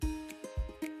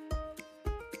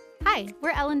Hi,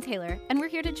 we're Ellen Taylor, and we're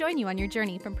here to join you on your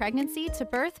journey from pregnancy to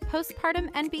birth, postpartum,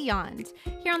 and beyond.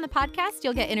 Here on the podcast,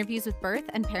 you'll get interviews with birth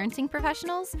and parenting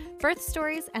professionals, birth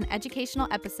stories, and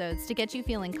educational episodes to get you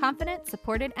feeling confident,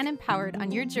 supported, and empowered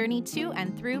on your journey to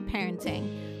and through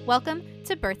parenting. Welcome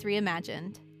to Birth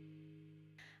Reimagined.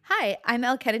 Hi, I'm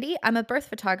Elle Kennedy. I'm a birth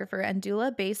photographer and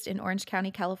doula based in Orange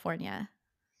County, California.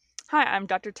 Hi, I'm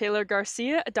Dr. Taylor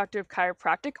Garcia, a doctor of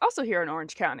chiropractic, also here in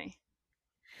Orange County.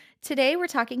 Today, we're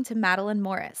talking to Madeline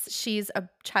Morris. She's a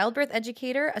childbirth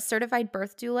educator, a certified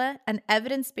birth doula, an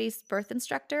evidence-based birth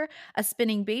instructor, a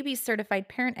spinning babies certified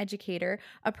parent educator,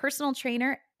 a personal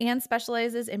trainer, and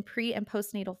specializes in pre- and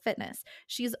postnatal fitness.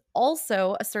 She's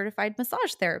also a certified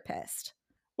massage therapist.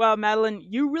 Well, Madeline,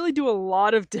 you really do a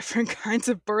lot of different kinds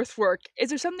of birth work. Is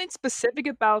there something specific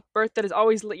about birth that has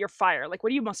always lit your fire? Like,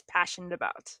 what are you most passionate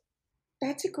about?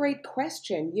 That's a great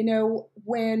question.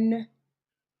 When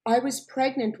I was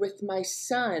pregnant with my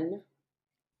son,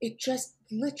 it just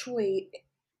literally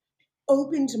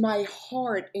opened my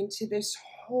heart into this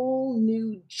whole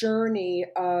new journey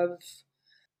of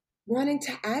wanting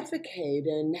to advocate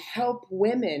and help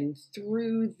women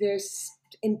through this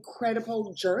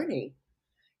incredible journey.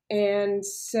 And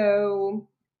so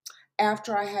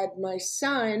after I had my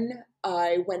son,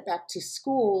 I went back to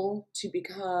school to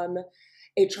become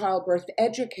a childbirth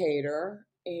educator.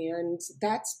 And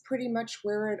that's pretty much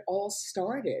where it all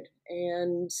started.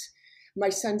 And my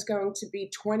son's going to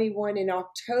be 21 in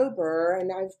October,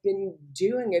 and I've been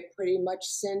doing it pretty much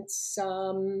since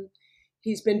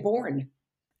he's been born.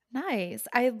 Nice.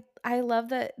 I love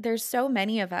that there's so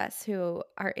many of us who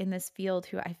are in this field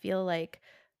who I feel like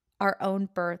our own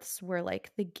births were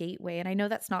like the gateway. And I know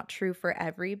that's not true for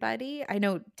everybody. I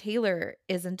know Taylor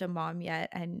isn't a mom yet,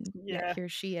 and yet Yeah. here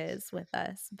she is with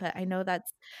us. But I know that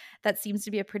seems to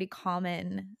be a pretty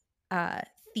common uh,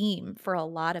 theme for a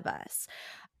lot of us.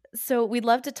 So, we'd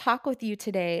love to talk with you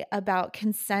today about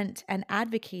consent and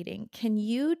advocating. Can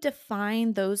you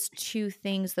define those two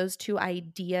things, those two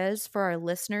ideas for our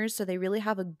listeners so they really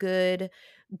have a good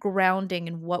grounding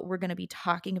in what we're going to be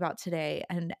talking about today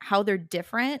and how they're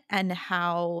different and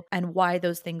how and why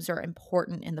those things are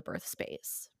important in the birth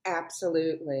space?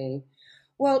 Absolutely.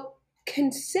 Well,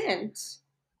 consent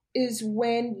is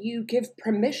when you give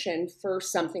permission for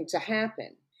something to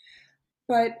happen.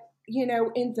 But,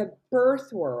 in the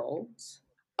birth world,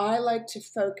 I like to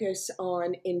focus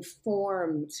on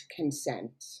informed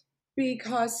consent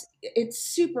because it's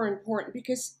super important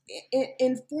because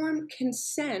informed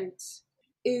consent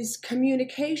is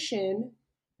communication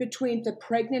between the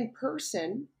pregnant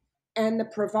person and the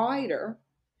provider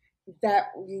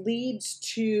that leads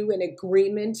to an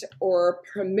agreement or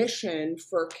permission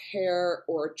for care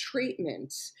or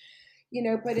treatment.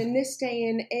 But in this day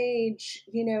and age,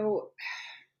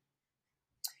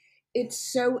 it's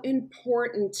so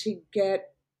important to get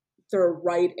the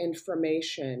right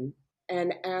information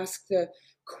and ask the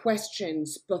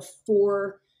questions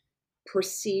before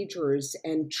procedures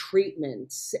and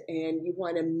treatments. And you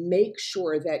want to make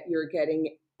sure that you're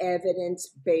getting evidence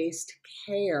based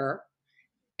care,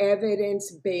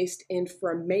 evidence based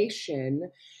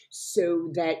information,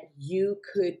 so that you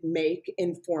could make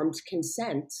informed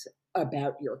consent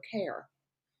about your care.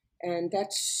 And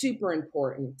that's super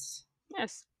important.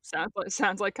 Yes.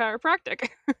 Sounds like chiropractic.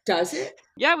 Does it?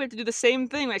 Yeah, we have to do the same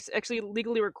thing. It's actually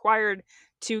legally required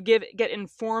to get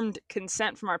informed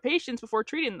consent from our patients before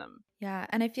treating them. Yeah,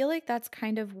 and I feel like that's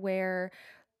kind of where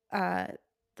uh,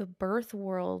 the birth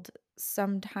world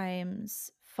sometimes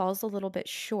falls a little bit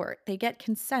short. They get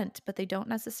consent, but they don't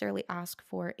necessarily ask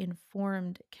for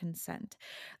informed consent.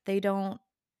 They don't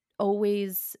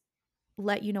always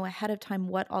let you know ahead of time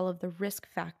what all of the risk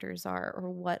factors are or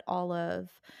what all of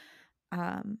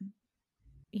um,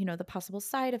 the possible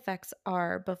side effects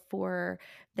are before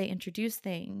they introduce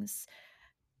things.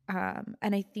 And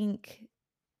I think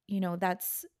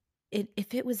that's it.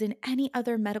 If it was in any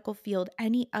other medical field,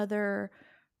 any other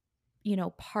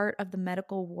part of the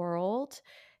medical world,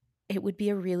 it would be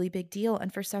a really big deal.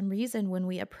 And for some reason, when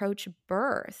we approach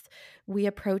birth, we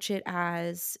approach it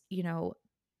as,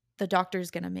 the doctor's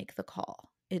going to make the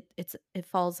call. It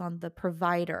falls on the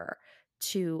provider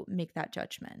to make that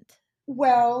judgment.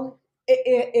 Well,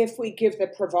 if we give the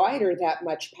provider that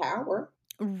much power.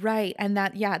 Right. And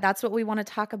that's what we want to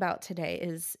talk about today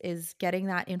is getting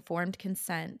that informed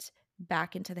consent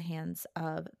back into the hands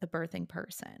of the birthing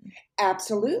person.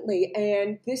 Absolutely.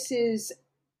 And this is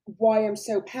why I'm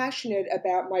so passionate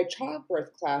about my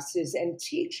childbirth classes and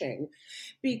teaching,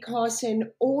 because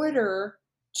in order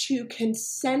to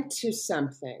consent to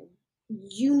something,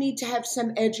 you need to have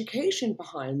some education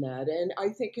behind that. And I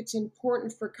think it's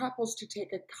important for couples to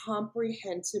take a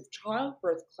comprehensive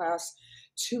childbirth class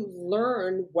to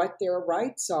learn what their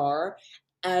rights are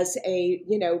as a,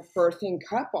 birthing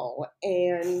couple.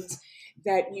 And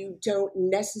that you don't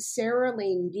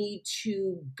necessarily need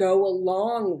to go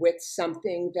along with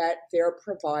something that their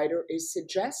provider is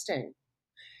suggesting.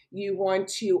 You want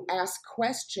to ask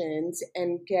questions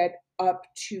and get up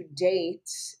to date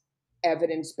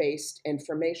evidence based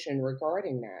information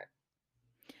regarding that.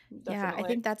 Yeah, Definitely.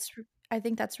 I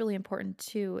think that's really important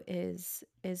too is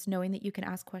knowing that you can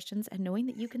ask questions and knowing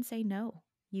that you can say no.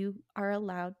 You are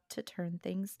allowed to turn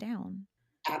things down.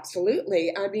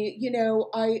 Absolutely. I mean,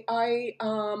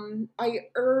 I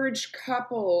urge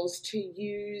couples to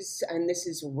use, and this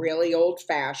is really old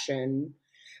fashioned,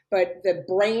 but the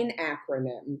BRAIN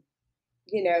acronym,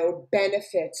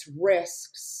 benefits,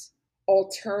 risks,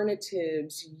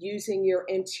 alternatives, using your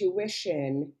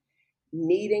intuition,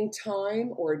 needing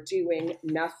time, or doing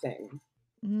nothing.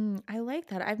 I like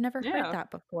that. I've never heard Yeah.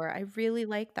 that before. I really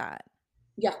like that.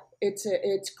 Yeah,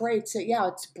 it's great. So yeah,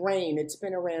 it's BRAIN. It's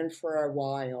been around for a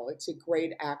while. It's a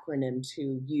great acronym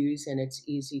to use and it's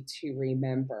easy to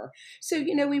remember. So,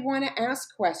 we want to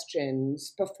ask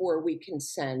questions before we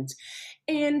consent.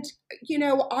 And,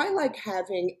 I like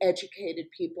having educated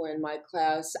people in my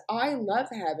class. I love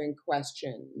having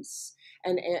questions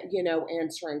and,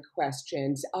 answering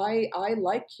questions. I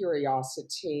like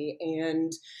curiosity.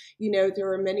 And,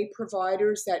 there are many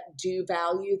providers that do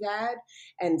value that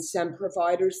and some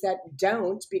providers that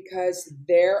don't because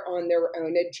they're on their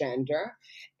own agenda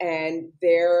and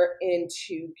they're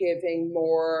into giving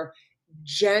more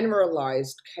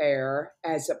generalized care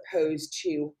as opposed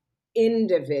to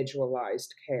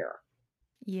individualized care.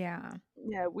 Yeah.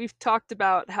 Yeah, we've talked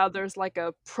about how there's like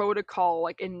a protocol,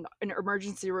 like in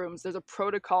emergency rooms, there's a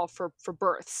protocol for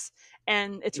births,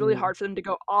 and it's really Mm, hard for them to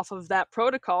go off of that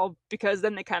protocol because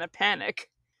then they kind of panic,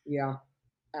 yeah,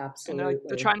 and they're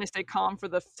absolutely. trying to stay calm for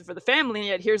the family, and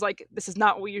yet here's like this is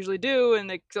not what we usually do,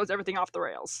 and it throws everything off the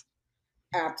rails.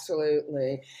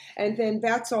 Absolutely. And then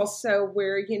that's also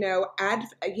where, being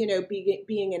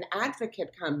an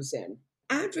advocate comes in.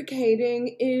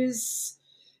 Advocating is,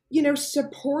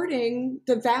 supporting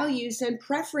the values and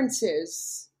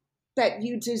preferences that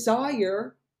you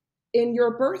desire in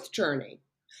your birth journey.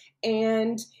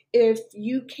 And if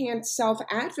you can't self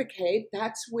advocate,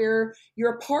 that's where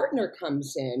your partner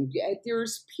comes in.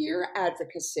 There's peer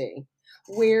advocacy,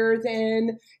 where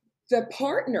then the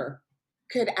partner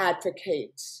could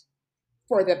advocate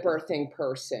for the birthing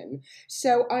person.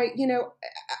 So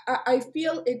I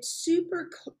feel it's super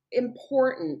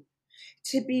important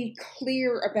to be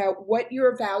clear about what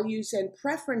your values and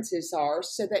preferences are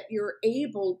so that you're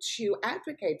able to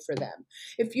advocate for them.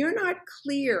 If you're not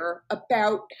clear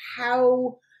about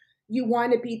how you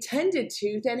want to be tended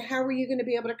to, then how are you going to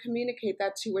be able to communicate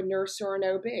that to a nurse or an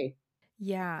OB?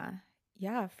 Yeah.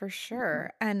 Yeah, for Mhm.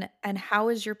 sure. And how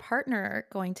is your partner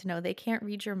going to know? They can't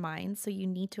read your mind, so you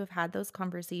need to have had those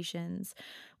conversations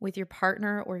with your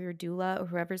partner or your doula or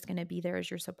whoever's going to be there as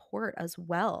your support as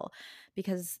well,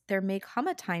 because there may come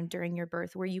a time during your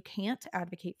birth where you can't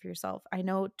advocate for yourself. I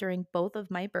know during both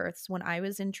of my births when I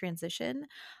was in transition,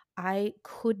 I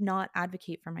could not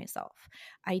advocate for myself.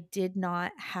 I did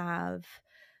not have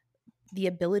the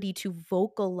ability to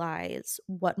vocalize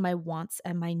what my wants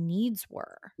and my needs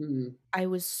were. Hmm. I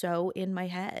was so in my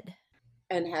head.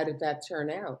 And how did that turn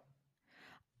out?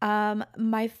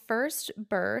 My first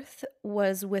birth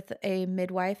was with a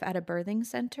midwife at a birthing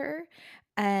center,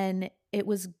 and it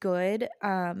was good.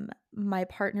 My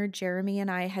partner Jeremy and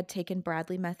I had taken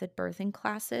Bradley method birthing Mhm.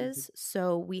 classes,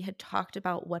 so we had talked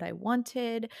about what I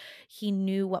wanted. He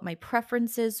knew what my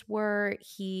preferences were.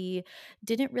 He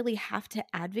didn't really have to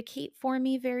advocate for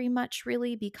me very much,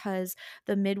 really, because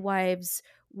the midwives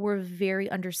were very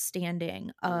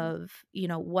understanding Mm. of,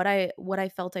 what I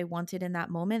felt I wanted in that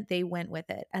moment. They went with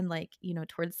it. And like,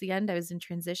 towards the end I was in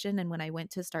transition and when I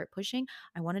went to start pushing,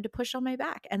 I wanted to push on my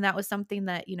back. And that was something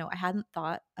that, I hadn't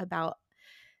thought about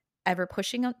ever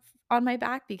pushing on my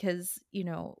back because,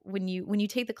 when you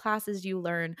take the classes you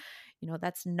learn,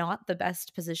 that's not the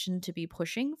best position to be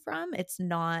pushing from. It's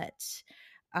not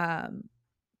um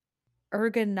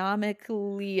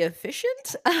ergonomically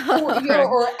efficient. Or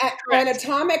Or Correct.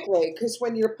 anatomically, because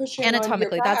when you're pushing on your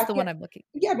anatomically, that's back, the yeah, one I'm looking.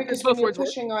 yeah, Because because when both you're words work.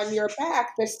 pushing on your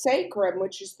back, the sacrum,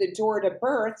 which is the door to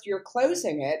birth, you're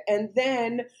closing it, and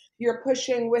then you're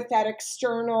pushing with that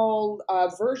external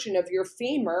version of your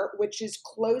femur, which is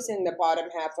closing the bottom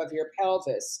half of your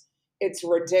pelvis. It's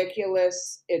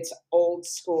ridiculous. It's old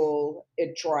school.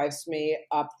 It drives me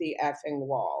up the effing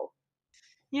wall.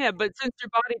 Yeah, but since your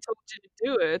body told you to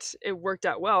do it, it worked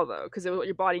out well though, because it was what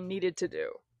your body needed to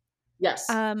do. Yes.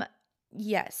 Um,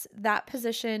 yes, that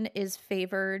position is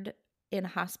favored in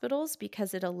hospitals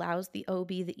because it allows the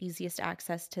OB the easiest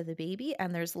access to the baby,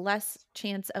 and there's less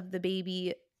chance of the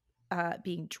baby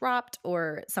being dropped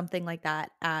or something like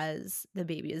that as the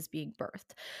baby is being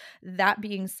birthed. That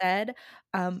being said,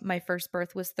 my first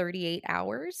birth was 38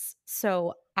 hours,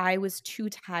 so I was too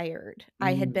tired.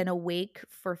 I had Mm. been awake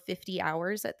for 50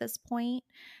 hours at this point,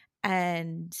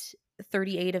 and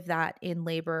 38 of that in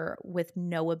labor with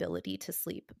no ability to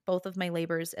sleep. Both of my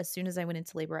labors, as soon as I went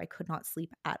into labor, I could not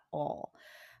sleep at all.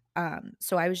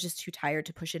 So I was just too tired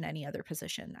to push in any other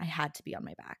position. I had to be on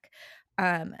my back.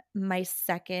 My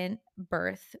second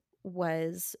birth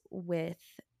was with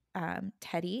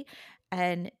Teddy,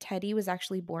 and Teddy was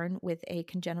actually born with a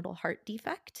congenital heart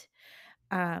defect.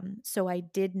 So I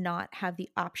did not have the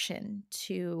option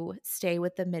to stay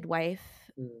with the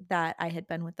midwife Mm. that I had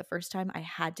been with the first time. I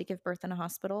had to give birth in a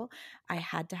hospital. I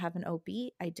had to have an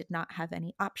OB. I did not have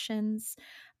any options.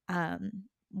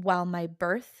 While my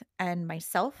birth and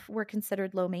myself were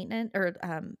considered low maintenance or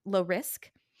low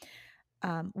risk,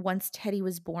 once Teddy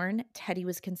was born, Teddy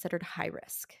was considered high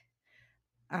risk.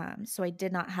 So I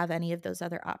did not have any of those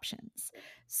other options.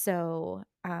 So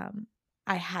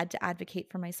I had to advocate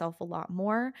for myself a lot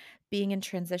more. Being in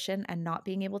transition and not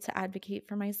being able to advocate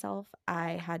for myself,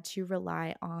 I had to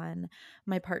rely on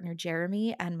my partner,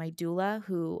 Jeremy, and my doula,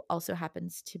 who also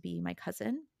happens to be my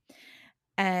cousin.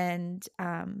 And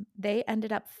they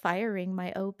ended up firing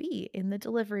my OB in the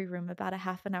delivery room about a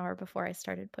half an hour before I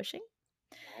started pushing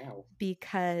Wow.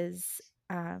 because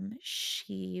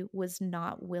she was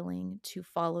not willing to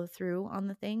follow through on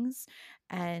the things.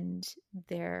 And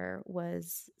there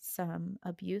was some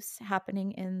abuse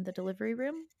happening in the delivery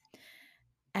room.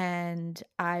 And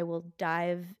I will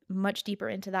dive much deeper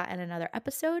into that in another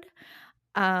episode.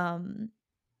 Um,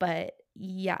 but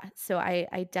yeah, so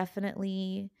I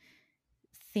definitely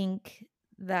think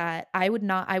that I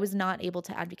was not able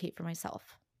to advocate for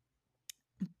myself.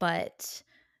 But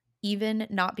even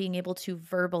not being able to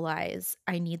verbalize,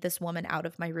 "I need this woman out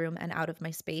of my room and out of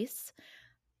my space,"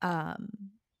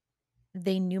 um,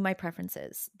 they knew my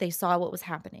preferences. They saw what was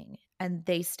happening, and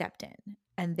they stepped in,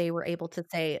 and they were able to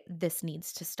say, "This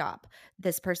needs to stop.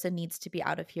 This person needs to be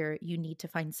out of here. You need to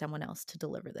find someone else to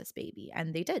deliver this baby,"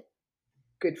 and they did.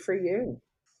 Good for you.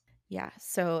 Yeah,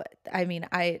 so, I mean,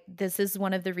 I this is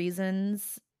one of the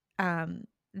reasons,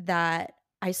 that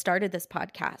I started this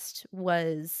podcast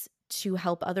was to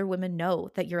help other women know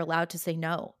that you're allowed to say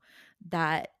no,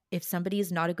 that if somebody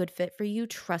is not a good fit for you,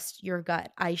 trust your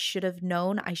gut. I should have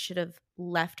known, I should have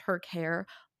left her care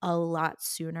a lot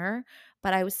sooner,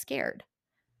 but I was scared.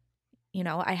 You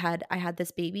know, I had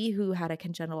this baby who had a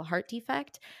congenital heart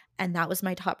defect, and that was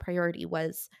my top priority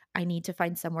was I need to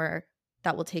find somewhere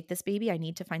that will take this baby. I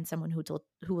need to find someone who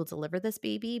will deliver this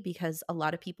baby because a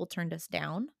lot of people turned us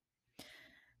down.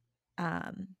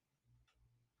 Um,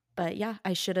 but yeah,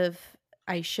 I should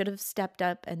have stepped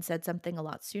up and said something a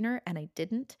lot sooner, and I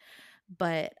didn't.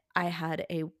 But I had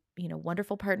a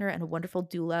wonderful partner and a wonderful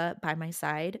doula by my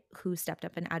side who stepped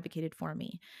up and advocated for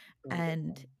me.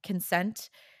 Wonderful. And consent,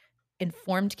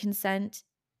 informed consent,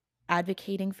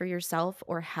 advocating for yourself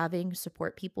or having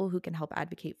support people who can help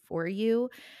advocate for you,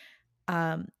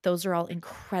 those are all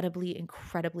incredibly,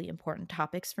 incredibly important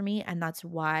topics for me. And that's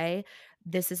why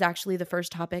this is actually the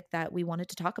first topic that we wanted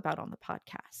to talk about on the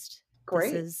podcast.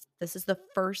 This Great. is this is the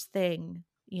first thing,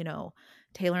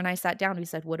 Taylor and I sat down. We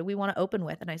said, what do we want to open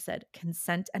with? And I said,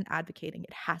 consent and advocating.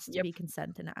 It has to Yep. be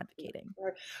consent and advocating.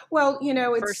 Right. Well,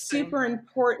 it's First thing. super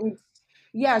important.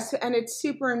 Yes, and it's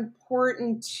super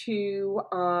important to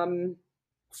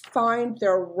find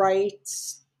the right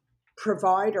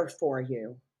provider for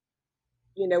you.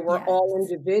 We're all Yes.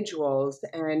 individuals,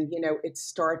 and it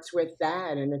starts with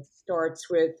that, and it starts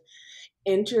with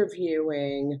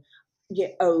interviewing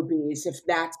OBs if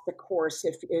that's the course.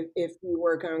 If you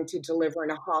were going to deliver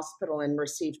in a hospital and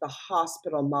receive the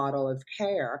hospital model of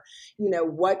care,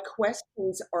 what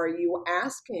questions are you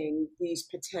asking these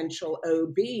potential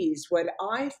OBs? What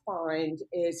I find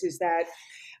is that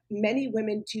many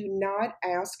women do not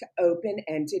ask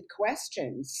open-ended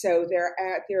questions. So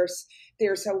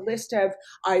there's a list of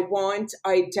I want,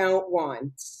 I don't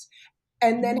want.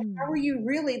 And then how are Mm. you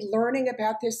really learning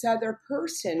about this other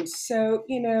person? So,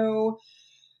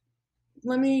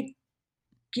 let me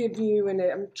give you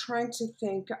I'm trying to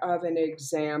think of an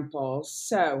example.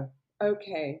 So,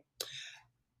 okay,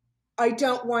 I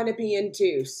don't want to be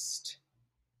induced.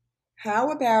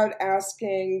 How about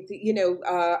asking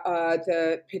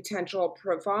the potential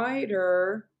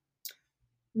provider,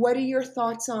 What are your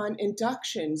thoughts on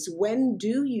inductions? When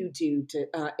do you do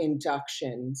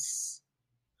inductions?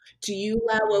 Do you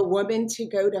allow a woman to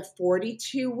go to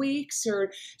 42 weeks?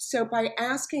 Or so by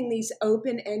asking these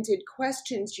open-ended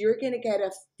questions, you're going to get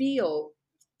a feel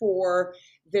for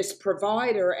this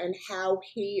provider and how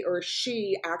he or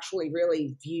she actually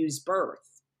really views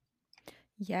birth.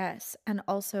 Yes. And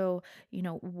also,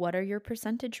 what are your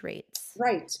percentage rates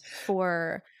Right.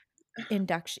 for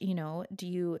induction? Do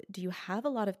you have a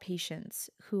lot of patients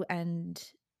who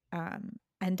end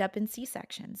up in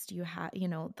C-sections? Do you have,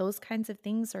 those kinds of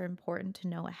things are important to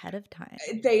know ahead of time.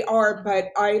 They are, but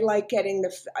Mhm. I like getting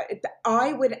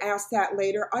I would ask that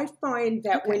later. I find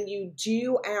that Okay. when you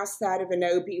do ask that of an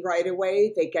OB right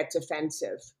away, they get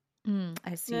defensive.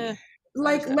 I Eh, see.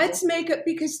 Like, understandable. let's make it,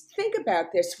 because think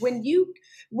about this. When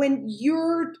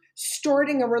you're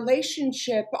starting a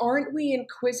relationship, aren't we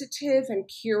inquisitive and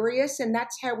curious? And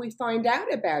that's how we find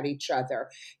out about each other.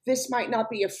 This might not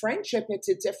be a friendship, it's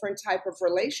a different type of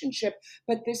relationship,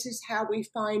 but this is how we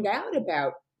find out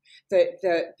about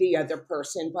the other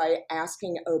person, by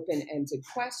asking open-ended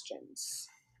questions.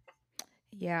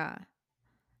 Yeah.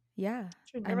 Yeah.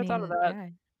 Should I never thought of mean, that. yeah.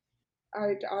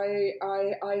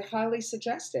 I highly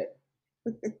suggest it.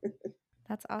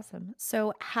 That's awesome.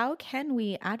 So, how can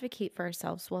we advocate for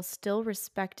ourselves while still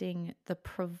respecting the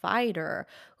provider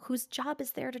whose job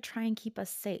is there to try and keep us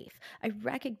safe? I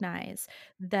recognize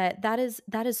that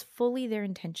is fully their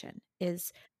intention.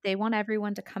 Is they want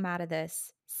everyone to come out of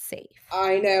this safe.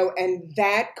 I know, and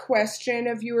that question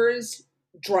of yours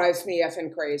drives me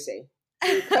effing crazy.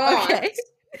 Because Okay.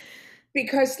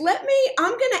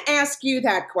 I'm going to ask you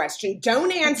that question.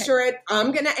 Don't Okay. answer it.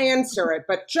 I'm going to answer it,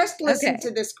 but just listen Okay.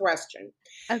 to this question.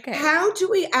 Okay. How do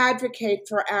we advocate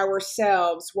for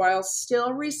ourselves while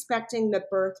still respecting the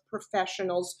birth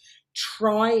professionals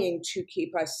trying to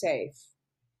keep us safe?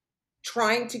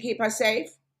 Trying to keep us safe?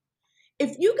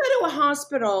 If you go to a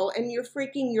hospital and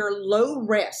you're low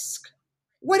risk,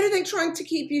 what are they trying to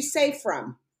keep you safe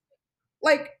from?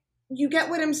 Like, you get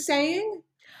what I'm saying?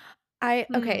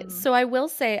 Okay, Hmm. so I will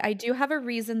say I do have a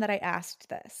reason that I asked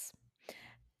this,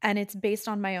 and it's based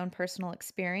on my own personal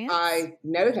experience. I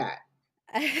know that.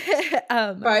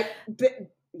 um But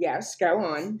yes, go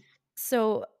on.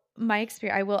 So my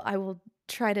experience, I will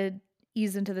try to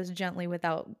ease into this gently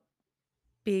without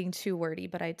being too wordy,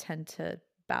 but I tend to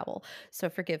babble, so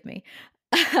forgive me.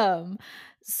 Um,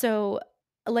 so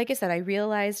like I said, I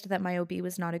realized that my OB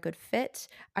was not a good fit.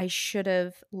 I should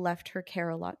have left her care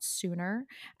a lot sooner.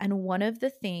 And one of the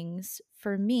things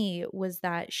for me was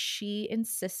that she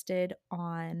insisted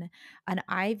on an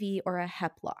IV or a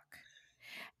hep lock.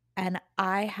 And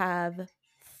I have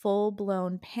full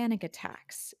blown panic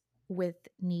attacks with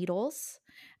needles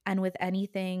and with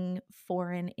anything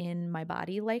foreign in my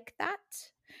body like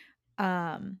that.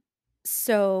 Um,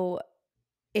 so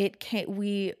it came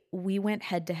we went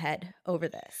head to head over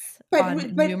this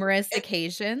on But numerous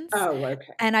occasions. oh,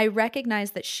 okay. And I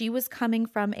recognized that she was coming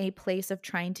from a place of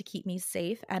trying to keep me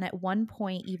safe. And at one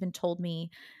point even told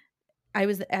me, I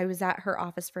was at her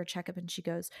office for a checkup and she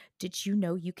goes, "Did you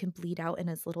know you can bleed out in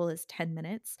as little as 10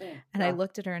 minutes?" Oh, And I God.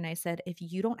 looked at her and I said, "If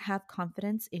you don't have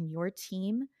confidence in your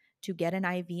team to get an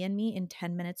IV in me in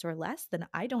 10 minutes or less, then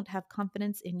I don't have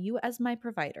confidence in you as my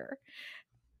provider."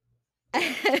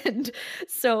 And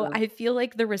so Oh. I feel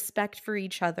like the respect for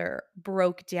each other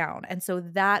broke down. And so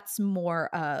that's more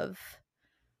of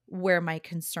where my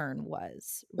concern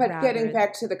was But getting rather.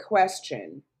 back to the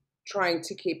question, trying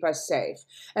to keep us safe.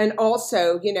 And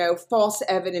also, false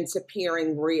evidence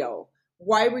appearing real.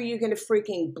 Why were you going to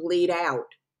freaking bleed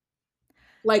out?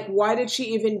 Like, why did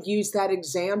she even use that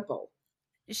example?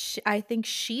 I think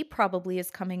she probably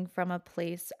is coming from a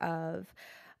place of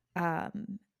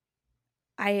um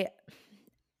I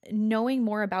knowing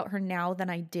more about her now than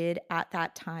I did at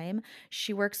that time.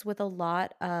 She works with a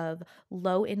lot of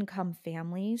low income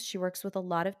families. She works with a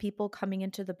lot of people coming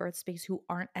into the birth space who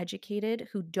aren't educated,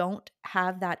 who don't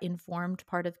have that informed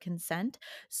part of consent.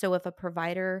 So if a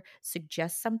provider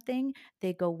suggests something,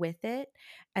 they go with it.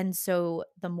 And so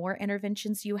the more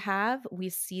interventions you have, we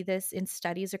see this in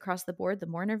studies across the board, the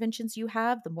more interventions you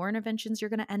have, the more interventions you're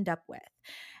going to end up with.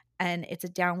 And it's a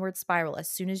downward spiral. As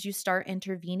soon as you start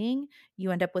intervening,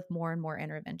 you end up with more and more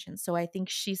interventions. So I think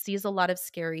she sees a lot of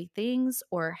scary things,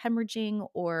 or hemorrhaging,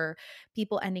 or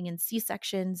people ending in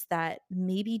C-sections that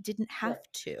maybe didn't have Right.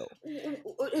 to.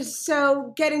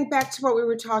 So, getting back to what we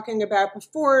were talking about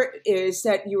before, is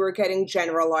that you were getting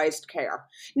generalized care.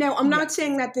 Now, I'm not Yes.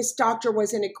 saying that this doctor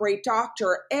wasn't a great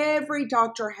doctor. Every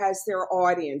doctor has their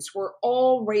audience. We're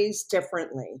all raised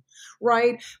differently,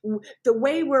 right? The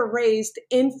way we're raised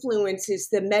influences influences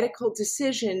the medical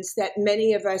decisions that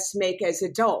many of us make as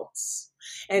adults.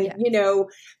 And, Yes.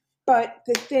 but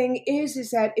the thing is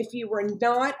that if you are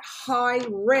not high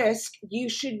risk, you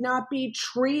should not be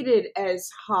treated as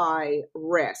high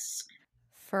risk.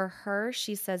 For her,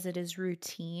 she says it is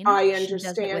routine. I She does it with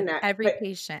understand that, every but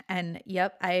patient, and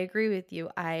yep, I agree with you.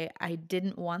 I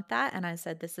didn't want that, and I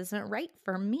said, "This isn't right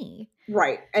for me."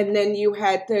 right. And then you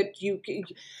had that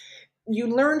you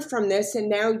learned from this, and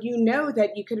now you know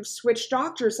that you could have switched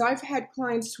doctors. I've had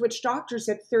clients switch doctors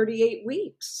at 38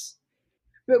 weeks.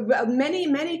 But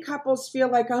many couples feel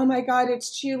like, oh my God,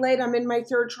 it's too late. I'm in my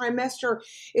third trimester.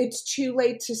 It's too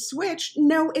late to switch.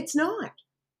 No, it's not.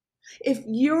 If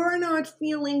you're not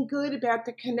feeling good about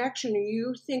the connection, or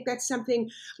you think that's something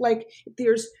like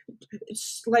there's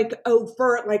like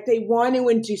overt, like they want to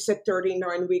induce at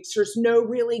 39 weeks, there's no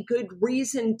really good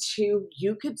reason to,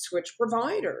 you could switch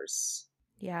providers.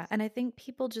 Yeah, and I think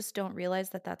people just don't realize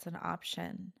that that's an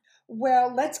option.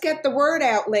 Well, let's get the word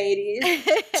out, ladies.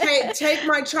 Take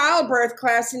my childbirth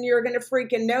class and you're going to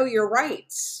freaking know your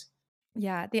rights.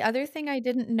 Yeah, the other thing I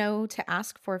didn't know to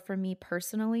ask for me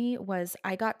personally was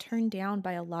I got turned down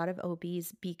by a lot of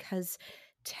OBs because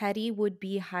Teddy would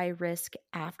be high risk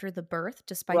after the birth,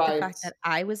 despite the Right. fact that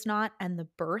I was not and the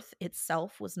birth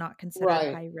itself was not considered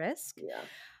Right. high risk. Yeah.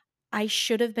 I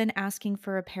should have been asking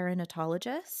for a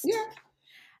perinatologist. Yeah.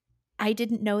 I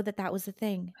didn't know that that was a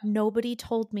thing. Nobody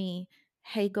told me,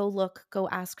 "Hey, go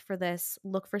ask for this.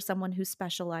 Look for someone who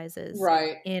specializes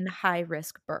Right. in high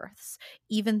risk births."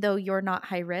 Even though you're not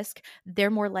high risk, they're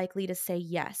more likely to say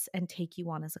yes and take you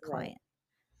on as a Right. client.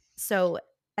 So,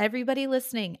 everybody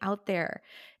listening out there,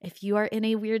 if you are in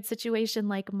a weird situation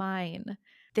like mine,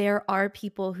 there are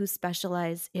people who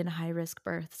specialize in high risk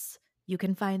births. You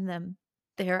can find them.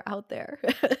 They're out there.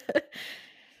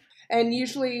 And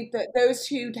usually, those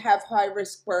who have high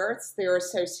risk births, they're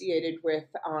associated with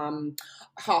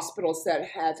hospitals that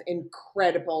have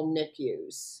incredible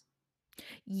NICUs.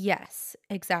 Yes,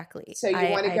 exactly. So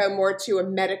you want to I go more to a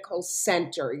medical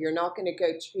center. You're not going to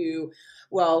go to,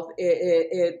 well,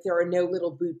 there are no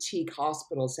little boutique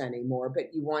hospitals anymore,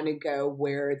 but you want to go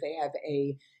where they have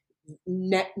a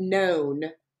known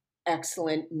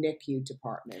excellent NICU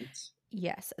department.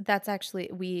 Yes, that's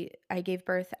actually I gave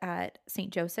birth at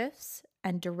St. Joseph's,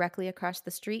 and directly across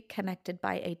the street, connected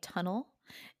by a tunnel,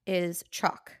 is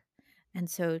Chalk. And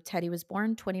so Teddy was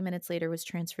born, 20 minutes later was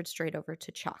transferred straight over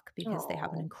to Chalk because they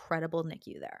have an Oh, incredible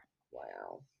NICU there.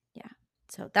 wow. Yeah.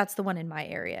 So that's the one in my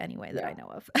area anyway that Yeah. I know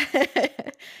of.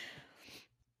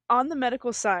 On the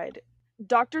medical side,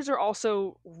 doctors are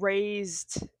also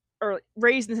raised in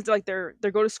the sense of, like,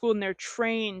 they go to school and they're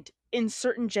trained in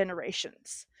certain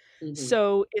generations. Hmm.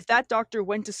 So if that doctor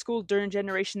went to school during a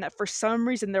generation that for some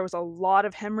reason there was a lot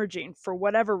of hemorrhaging for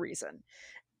whatever reason,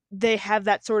 they have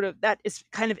that is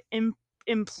kind of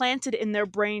implanted in their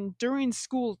brain during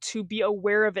school to be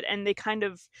aware of it, and they kind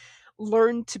of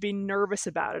learn to be nervous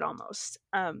about it almost.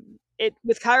 It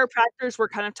with chiropractors, we're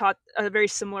kind of taught a very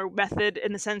similar method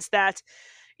in the sense that,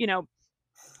 you know,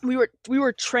 we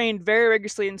were trained very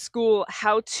rigorously in school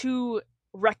how to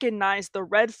recognize the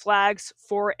red flags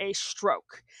for a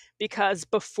stroke, because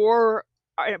before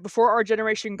our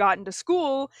generation got into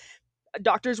school, or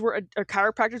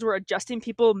chiropractors were adjusting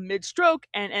people mid-stroke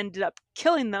and ended up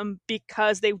killing them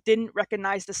because they didn't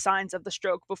recognize the signs of the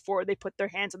stroke before they put their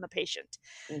hands on the patient.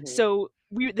 Hmm. So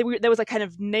that was like kind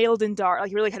of nailed into our,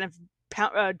 like, really kind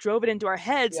of drove it into our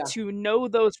heads Yeah. to know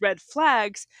those red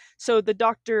flags. So the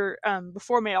doctor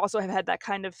before may also have had that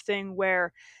kind of thing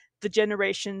where the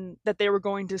generation that they were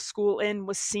going to school in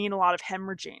was seeing a lot of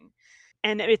hemorrhaging,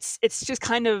 and it's just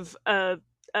kind of a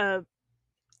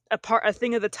a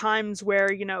thing of the times where,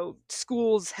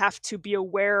 schools have to be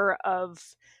aware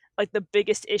of, like, the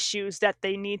biggest issues that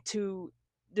they need to,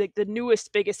 the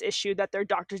newest biggest issue that their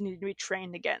doctors need to be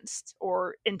trained against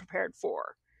or in prepared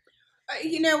for.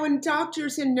 And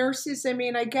doctors and nurses, I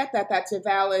mean, I get that. That's a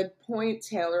valid point,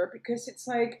 Taylor, because it's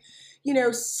like,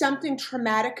 something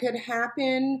traumatic could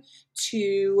happen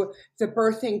to the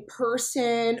birthing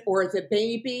person or the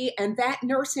baby, and that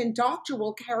nurse and doctor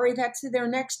will carry that to their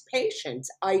next patient.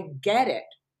 I get it.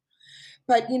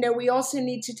 But, we also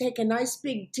need to take a nice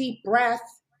big deep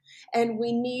breath, and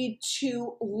we need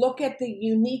to look at the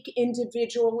unique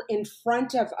individual in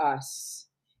front of us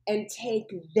and take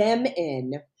them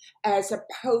in, as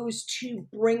opposed to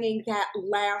bringing that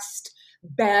last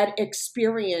bad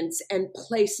experience and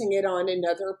placing it on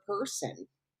another person.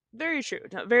 Very true.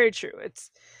 No, very true.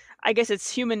 I guess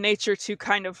it's human nature to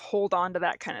kind of hold on to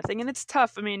that kind of thing, and it's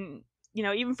tough. I mean,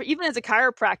 even as a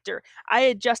chiropractor, I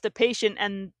adjust a patient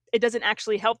and it doesn't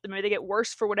actually help them, or they get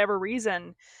worse for whatever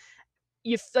reason.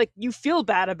 you feel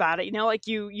bad about it, like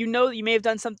you know that you may have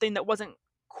done something that wasn't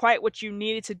quite what you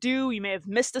needed to do, you may have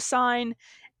missed a sign,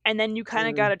 and then you kind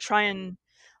of got Mm, to try and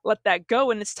let that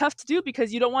go, and it's tough to do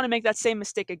because you don't want to make that same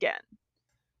mistake again.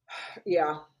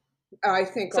 yeah. I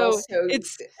think So also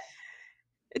it's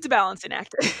a balancing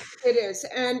act. it is.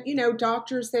 And,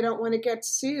 doctors, they don't want to get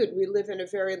sued. We live in a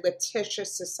very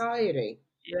litigious society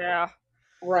Yeah,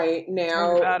 right tell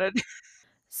me now. about it.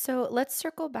 So let's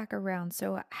circle back around.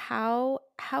 So how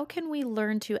can we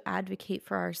learn to advocate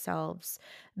for ourselves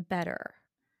better?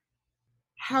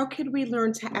 How could we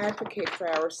learn to advocate for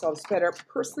ourselves better?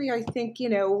 Personally, I think,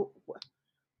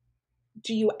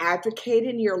 do you advocate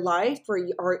in your life,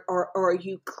 or are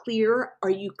you clear? Are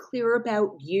you clear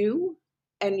about you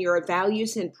and your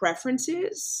values and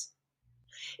preferences?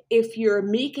 If you're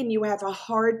meek and you have a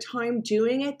hard time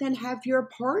doing it, then have your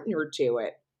partner do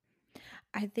it.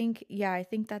 I think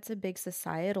that's a big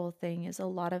societal thing is a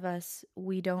lot of us,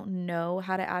 we don't know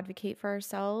how to advocate for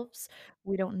ourselves.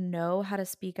 We don't know how to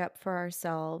speak up for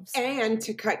ourselves. And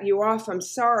to cut you off, I'm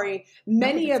sorry, No,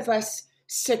 many that's of us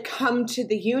succumb to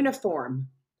the uniform.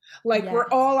 Like yes.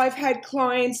 I've had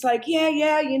clients like, yeah,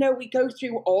 yeah, we go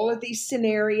through all of these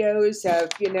scenarios of,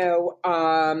 you know,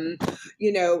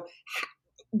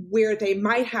 where they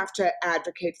might have to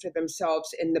advocate for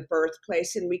themselves in the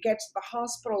birthplace, and we get to the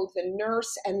hospital, the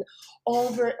nurse, and all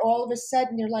of a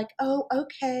sudden they're like, oh,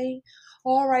 okay,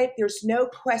 all right, there's no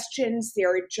questions,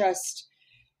 they're just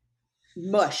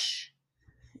mush,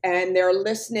 and they're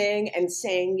listening and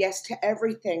saying yes to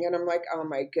everything, and I'm like, oh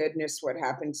my goodness, what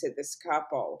happened to this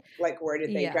couple? Like, where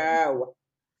did they Yeah. go?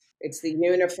 It's the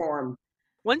uniform.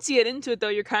 Once you get into it, though,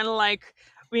 you're kind of like,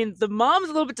 I mean, the mom's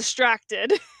a little bit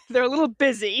distracted. They're a little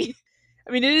busy.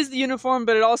 I mean, it is the uniform,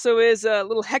 but it also is a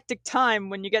little hectic time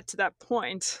when you get to that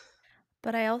point.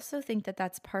 But I also think that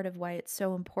that's part of why it's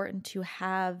so important to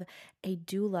have a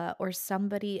doula or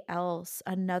somebody else,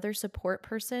 another support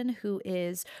person who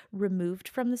is removed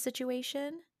from the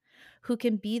situation, who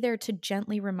can be there to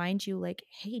gently remind you, like,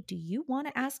 hey, do you want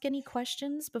to ask any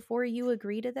questions before you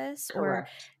agree to this? Or,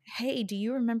 Correct. hey, do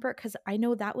you remember? Because I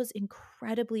know that was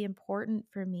incredibly important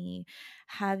for me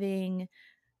having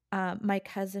my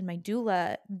cousin, my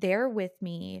doula, there with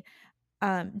me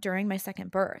during my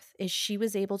second birth is she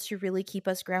was able to really keep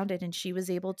us grounded and she was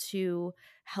able to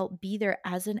help be there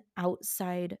as an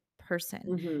outside person.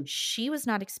 Hmm. She was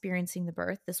not experiencing the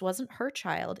birth. This wasn't her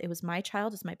child. It was my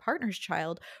child, it's my partner's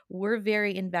child. We're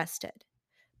very invested,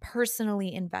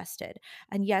 personally invested.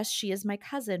 And yes, she is my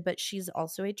cousin, but she's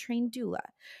also a trained doula.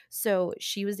 So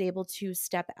she was able to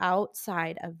step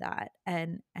outside of that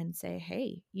and say,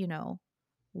 "Hey,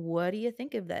 what do you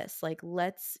think of this? Like,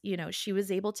 let's, she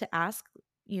was able to ask,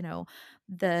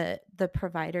 the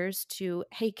providers to,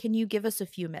 "Hey, can you give us a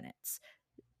few minutes?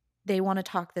 They want to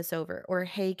talk this over." Or,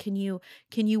 "Hey, can you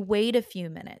wait a few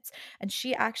minutes?" And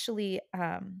she actually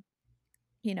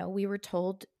we were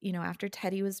told, after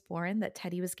Teddy was born that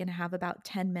Teddy was going to have about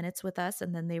 10 minutes with us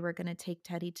and then they were going to take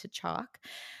Teddy to chalk.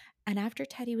 And after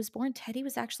Teddy was born, Teddy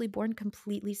was actually born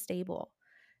completely stable.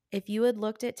 If you had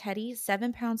looked at Teddy,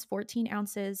 7 pounds, 14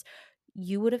 ounces,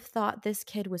 you would have thought this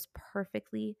kid was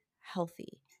perfectly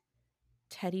healthy.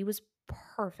 Teddy was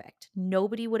perfect.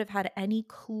 Nobody would have had any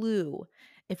clue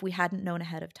if we hadn't known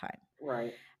ahead of time.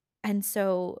 Right. And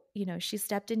so, she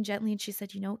stepped in gently and she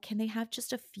said, "Can they have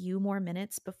just a few more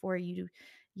minutes before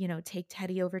take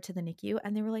Teddy over to the NICU?"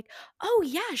 And they were like, "Oh,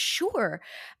 yeah, sure."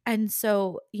 And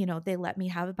so, they let me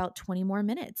have about 20 more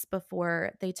minutes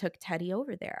before they took Teddy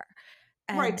over there.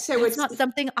 Right. And So that's it's not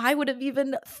something I would have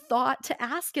even thought to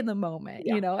ask in the moment.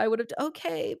 yeah. I would have,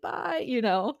 "Okay, bye."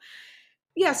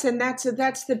 Yes, and that's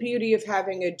the beauty of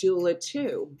having a doula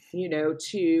too,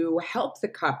 to help the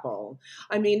couple.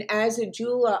 I mean, as a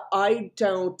doula, I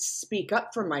don't speak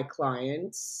up for my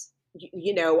clients.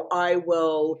 I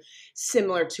will,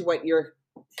 similar to what your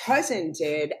cousin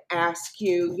did, ask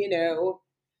you,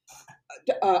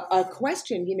 a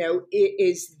question,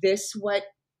 is this what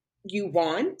you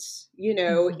want?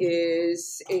 Mhm.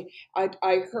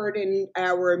 I heard in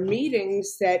our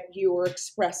meetings that you were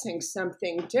expressing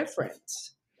something different.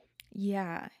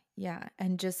 Yeah, yeah,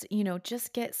 and just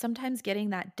sometimes getting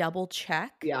that double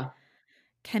check Yeah.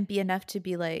 can be enough to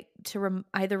be like to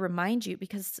either remind you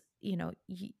because,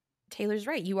 Taylor's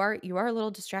right, you are a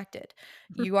little distracted.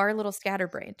 You are a little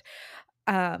scatterbrained.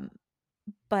 Um,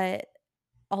 but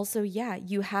also, yeah,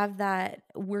 you have that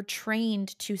we're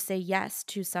trained to say yes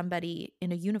to somebody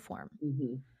in a uniform.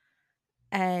 Mhm.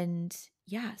 And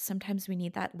yeah, sometimes we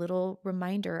need that little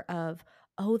reminder of,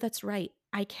 "Oh, that's right.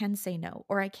 I can say no,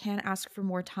 or I can ask for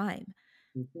more time,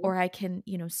 Mhm. or I can,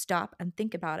 stop and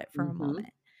think about it for a Mhm.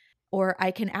 moment, or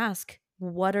I can ask,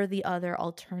 what are the other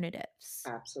alternatives?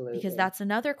 Because Absolutely. that's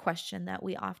another question that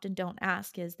we often don't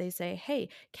ask is they say, hey,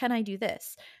 can I do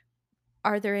this?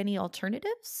 Are there any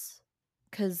alternatives?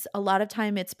 Because a lot of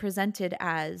time it's presented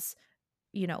as,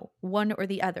 one or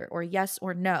the other, or yes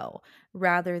or no,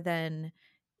 rather than,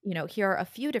 here are a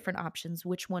few different options.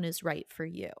 Which one is right for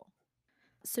you?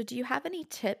 So, do you have any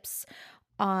tips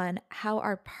on how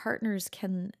our partners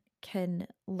can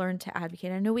learn to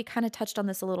advocate? I know we kind of touched on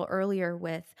this a little earlier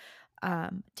with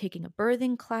taking a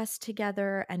birthing class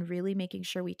together and really making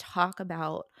sure we talk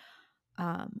about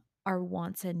our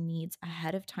wants and needs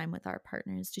ahead of time with our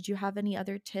partners. Did you have any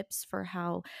other tips for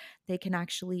how they can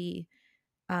actually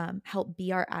help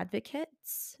be our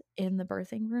advocates in the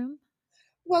birthing room?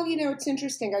 Well, it's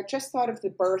interesting. I just thought of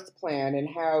the birth plan and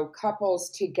how couples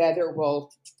together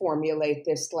will formulate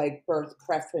this like birth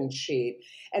preference sheet.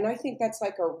 And I think that's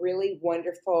like a really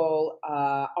wonderful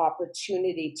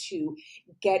opportunity to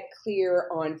get clear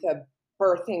on the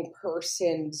birthing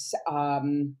person's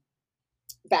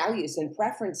values and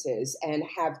preferences and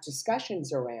have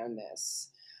discussions around this.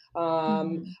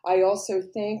 Hmm. I also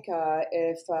think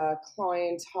if a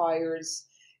client hires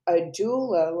a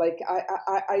doula, like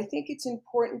I think it's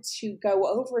important to go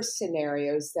over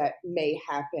scenarios that may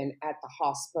happen at the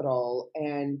hospital,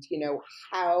 and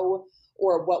how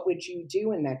or what would you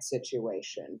do in that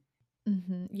situation?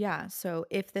 Hmm. Yeah. So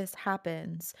if this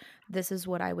happens, this is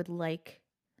what I would like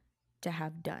to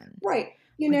have done. Right.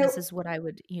 Or this is what I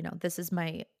would, this is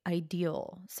my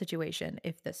ideal situation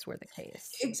if this were the case.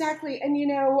 Exactly. And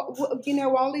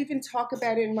I'll even talk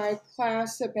about in my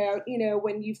class about,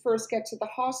 when you first get to the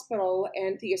hospital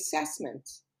and the assessment,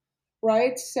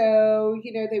 right? So,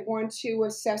 they want to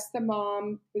assess the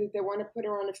mom, they want to put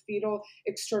her on a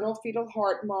external fetal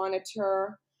heart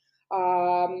monitor,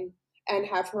 and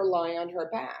have her lie on her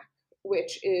back,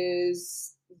 which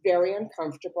is very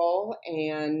uncomfortable.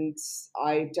 And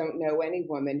I don't know any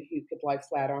woman who could lie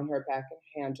flat on her back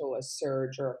and handle a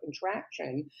surge or a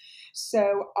contraction.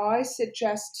 So I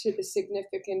suggest to the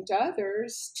significant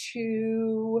others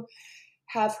to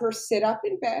have her sit up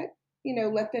in bed,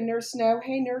 let the nurse know,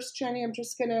 hey, Nurse Jenny, I'm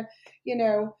just going to,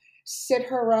 sit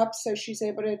her up so she's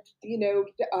able to,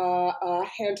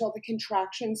 handle the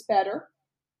contractions better,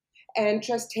 and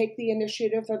just take the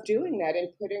initiative of doing that and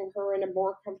putting her in a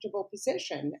more comfortable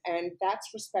position. And that's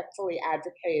respectfully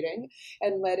advocating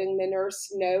and letting the nurse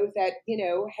know that,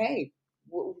 hey,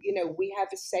 we have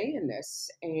a say in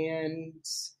this, and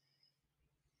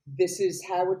this is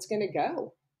how it's going to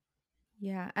go.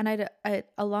 Yeah, and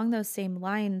along those same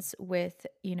lines with,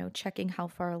 checking how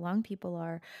far along people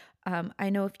are, I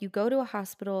know if you go to a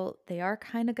hospital, they are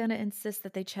kind of going to insist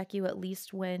that they check you at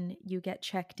least when you get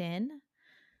checked in.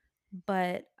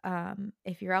 But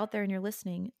if you're out there and you're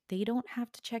listening, they don't have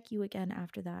to check you again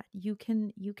after that. You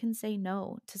can say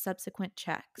no to subsequent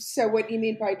checks. So what you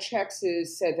mean by checks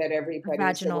is so that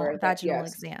everybody's aware that, Vaginal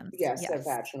yes, exams. yes, a Yes.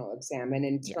 vaginal exam and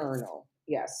Yes. internal.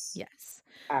 Yes, Yes.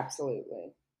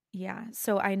 absolutely. Yeah.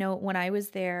 So I know when I was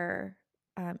there,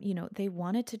 they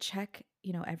wanted to check,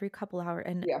 every couple hour.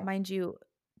 And Yeah, mind you,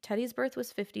 Teddy's birth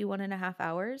was 51.5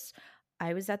 hours.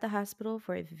 I was at the hospital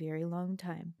for a very long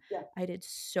time. yeah. I did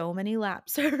so many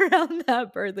laps around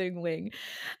that birthing wing.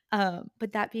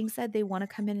 But that being said, they want to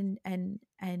come in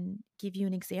and give you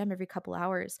an exam every couple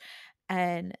hours.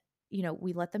 And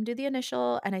we let them do the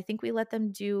initial, and I think we let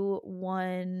them do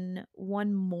one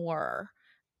more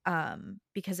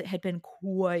because it had been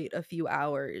quite a few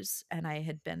hours and I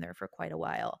had been there for quite a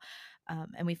while.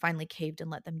 And we finally caved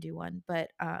and let them do one. But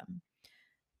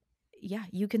yeah,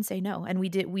 you can say no. And we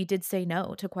did say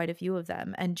no to quite a few of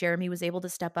them. And Jeremy was able to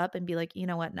step up and be like, you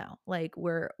know what? No, like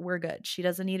we're good. She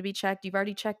doesn't need to be checked. You've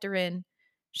already checked her in.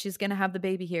 She's gonna have the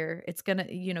baby here. It's gonna,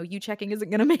 you checking isn't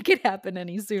gonna make it happen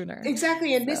any sooner.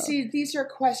 Exactly. And So these are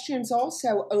questions,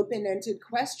 also open-ended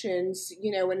questions,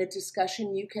 in a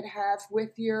discussion you could have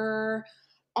with your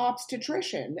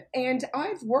obstetrician. And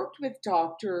I've worked with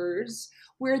doctors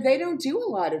where they don't do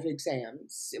a lot of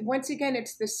exams. Once again,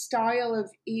 it's the style of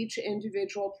each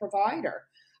individual provider.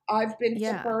 I've been to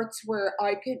yeah. births where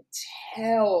I could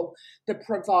tell the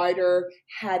provider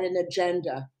had an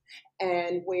agenda,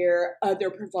 and where other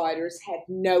providers had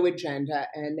no agenda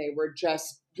and they were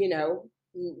just,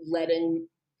 letting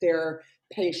their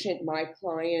patient, my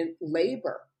client,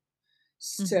 labor.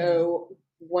 Hmm. So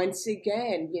once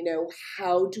again,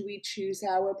 how do we choose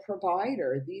our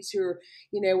provider? These are,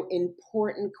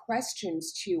 important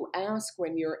questions to ask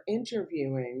when you're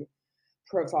interviewing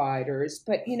providers.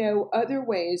 But, other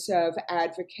ways of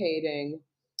advocating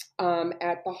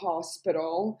at the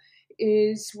hospital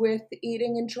is with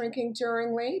eating and drinking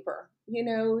during labor.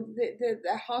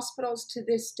 The hospitals to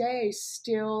this day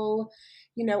still,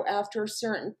 after a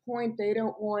certain point, they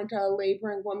don't want a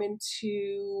laboring woman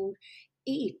to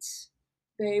eat.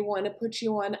 They want to put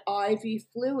you on IV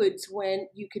fluids when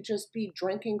you could just be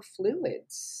drinking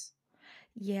fluids.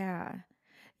 Yeah.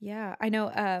 Yeah, I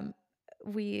know,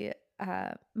 we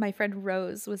my friend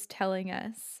Rose was telling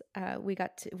us, we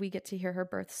get to hear her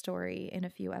birth story in a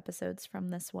few episodes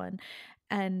from this one,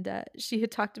 and, she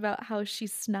had talked about how she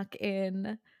snuck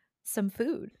in some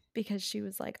food because she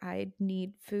was like, "I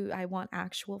need food, I want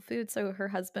actual food," so her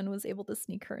husband was able to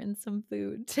sneak her in some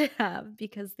food to have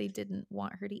because they didn't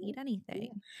want her to eat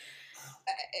anything.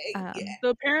 Um So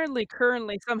apparently,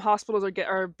 currently, some hospitals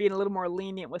are being a little more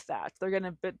lenient with that. They're getting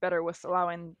a bit better with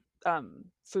allowing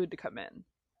food to come in,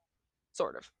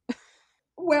 sort of.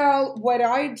 Well, what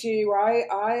I do,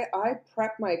 I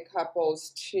prep my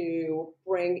couples to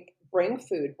bring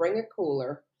food, bring a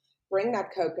cooler, bring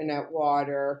that coconut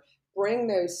water, bring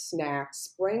those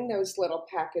snacks, bring those little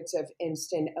packets of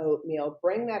instant oatmeal,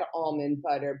 bring that almond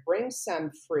butter, bring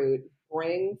some fruit,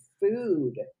 bring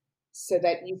food so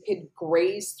that you could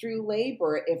graze through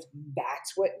labor if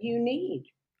that's what you need.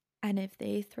 And if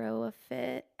they throw a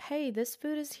fit, hey, this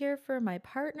food is here for my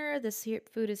partner,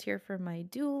 food is here for my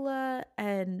doula,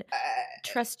 and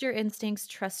trust your instincts,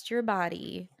 trust your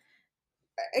body.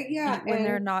 Yeah, Eat when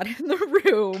they're and not in the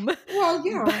room. well,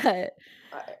 yeah,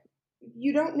 But uh,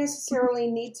 you don't necessarily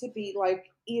need to be like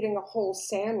eating a whole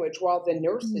sandwich while the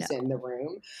nurse no, is in the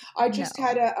room. I just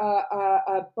had no.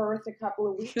 a birth a couple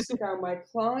of weeks ago. My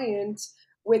client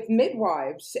with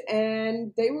midwives,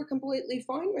 and they were completely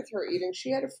fine with her eating.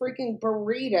 She had a freaking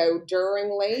burrito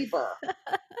during labor.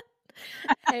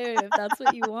 Hey, if that's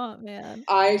what you want, man.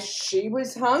 She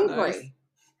was Nice. hungry.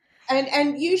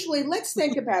 And usually, let's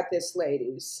think about this,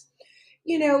 ladies.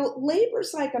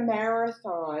 Labor's like a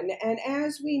marathon, and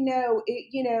as we know,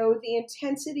 the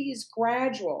intensity is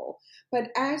gradual. But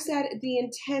as the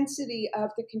intensity of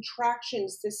the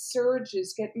contractions, the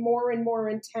surges get more and more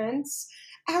intense,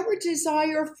 our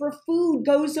desire for food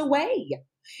goes away.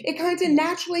 It kind of Yeah.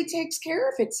 naturally takes care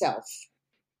of itself.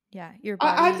 Yeah, your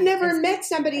I've body never is met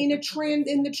somebody hyper-focused.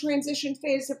 in the transition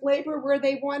phase of labor where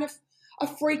they want a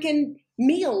freaking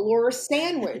meal or a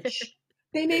sandwich.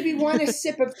 They maybe want a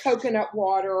sip of coconut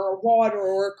water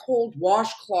or a cold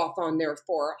washcloth on their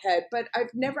forehead, but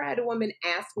I've never had a woman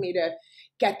ask me to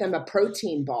get them a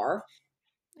protein bar.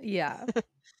 Yeah,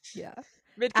 yeah.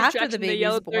 Mid After the contraction, they baby's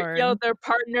yell at born. their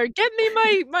partner, "Get me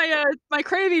my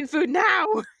craving food now!"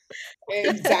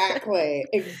 Exactly,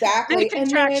 Mid exactly. And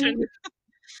contraction. then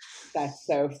that's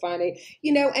so funny.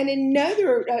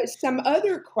 And some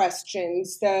other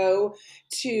questions, though,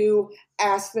 to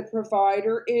ask the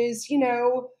provider is,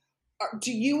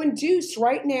 do you induce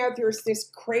right now? There's this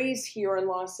craze here in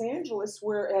Los Angeles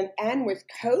and with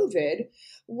COVID,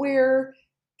 where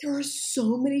there are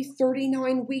so many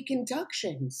 39-week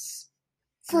inductions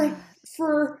for Uh,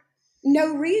 for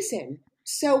no reason.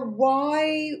 So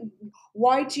why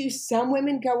do some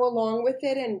women go along with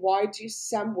it and why do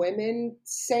some women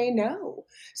say no?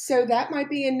 So that might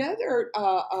be another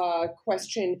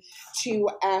question to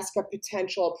ask a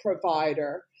potential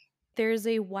provider. there's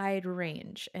a wide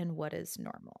range in what is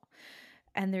normal,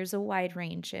 and there's a wide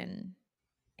range in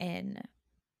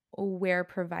where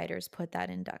providers put that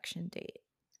induction date.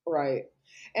 Right.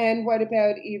 And what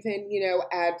about even,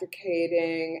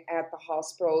 advocating at the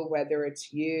hospital, whether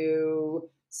it's you,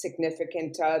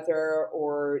 significant other,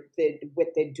 or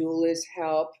with the doula's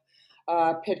help,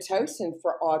 Pitocin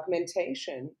for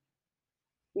augmentation?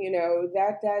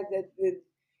 That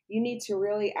you need to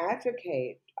really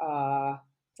advocate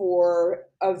for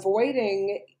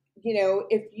avoiding,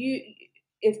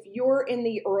 if you're in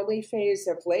the early phase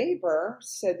of labor,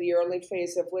 so the early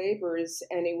phase of labor is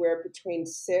anywhere between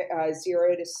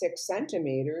 0 to 6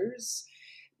 centimeters,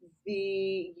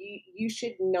 you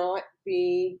should not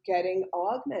be getting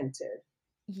augmented.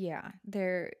 Yeah,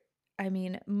 there I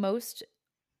mean,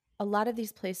 a lot of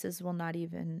these places will not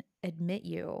even admit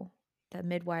you, the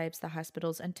midwives, the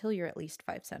hospitals, until you're at least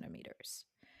 5 centimeters.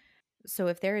 So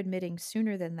if they're admitting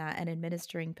sooner than that and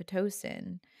administering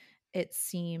Pitocin, it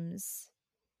seems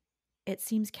it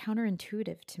seems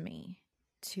counterintuitive to me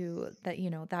to that,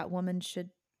 that woman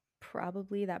should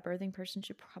probably that birthing person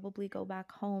should probably go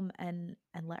back home and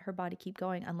let her body keep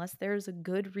going unless there's a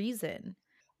good reason.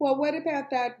 Well, what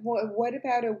about that? What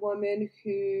about a woman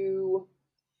who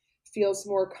feels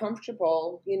more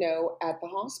comfortable, at the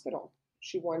hospital?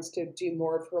 She wants to do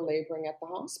more of her laboring at the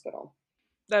hospital.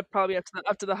 That probably up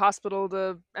to the hospital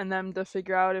and them to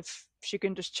figure out if she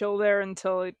can just chill there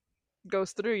until it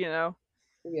goes through. Yeah.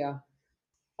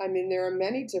 I mean, there are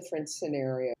many different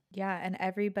scenarios. Yeah, and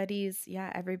everybody's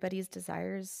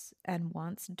desires and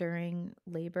wants during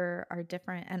labor are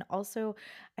different. And also,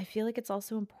 I feel like it's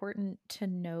also important to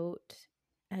note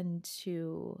and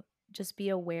to just be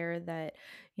aware that,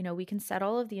 we can set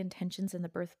all of the intentions and the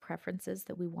birth preferences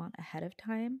that we want ahead of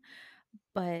time,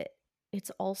 but it's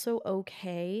also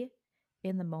okay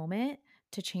in the moment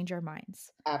to change our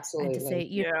minds and to say, Absolutely.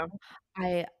 Yeah.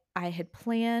 I I had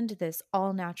planned this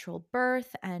all natural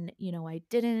birth and I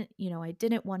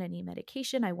didn't want any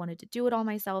medication. I wanted to do it all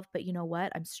myself, but you know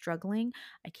what? I'm struggling.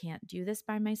 I can't do this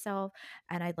by myself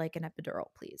and I'd like an epidural,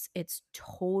 please. It's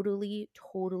totally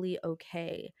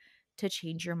okay to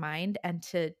change your mind and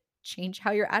to change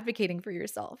how you're advocating for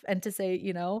yourself and to say,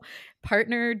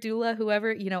 partner, doula,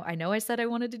 whoever, I know I said I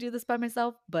wanted to do this by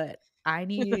myself, but I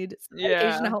need some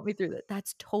medication to Yeah. help me through that.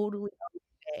 That's totally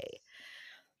okay.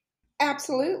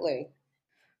 Absolutely.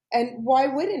 And why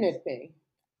wouldn't it be?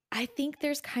 I think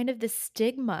there's kind of this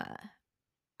stigma.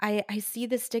 I see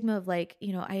the stigma of like,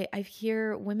 I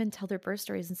hear women tell their birth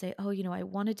stories and say, "Oh, I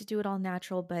wanted to do it all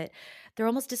natural," but they're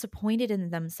almost disappointed in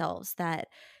themselves that,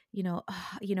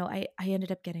 I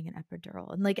ended up getting an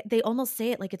epidural. And like they almost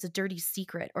say it like it's a dirty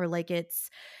secret or like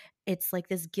it's like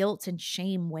this guilt and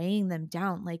shame weighing them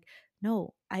down. Like,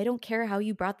 no, I don't care how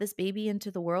you brought this baby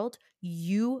into the world.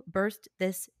 You birthed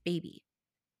this baby.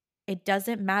 It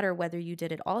doesn't matter whether you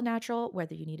did it all natural,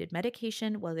 whether you needed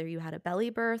medication, whether you had a belly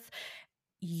birth,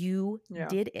 you Yeah.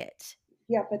 did it.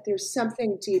 Yeah, but there's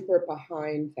something deeper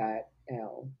behind that,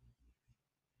 Elle.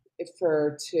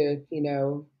 For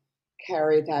to,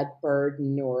 carry that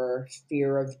burden or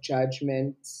fear of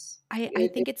judgment. I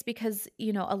think it's because,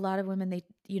 a lot of women, they,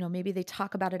 maybe they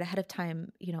talk about it ahead of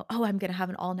time, "Oh, I'm gonna have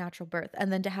an all natural birth."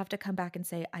 And then to have to come back and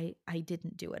say, I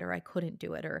didn't do it or I couldn't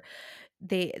do it, or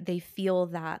they feel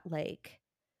that like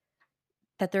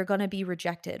that they're going to be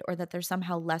rejected or that they're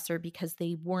somehow lesser because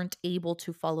they weren't able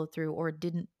to follow through or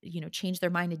didn't, change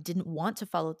their mind and didn't want to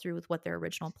follow through with what their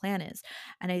original plan is.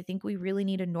 And I think we really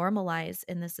need to normalize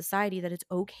in this society that it's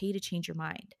okay to change your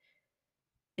mind.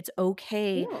 It's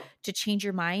okay Yeah. to change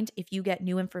your mind if you get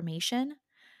new information,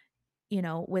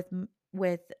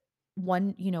 with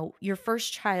one, your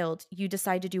first child, you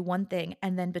decide to do one thing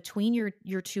and then between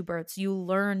your two births, you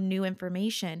learn new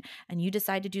information and you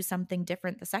decide to do something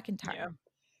different the second Yeah. time.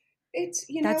 It's,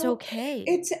 That's okay.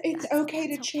 it's okay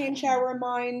to That's change okay. our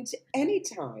mind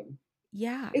anytime.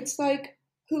 Yeah. It's like,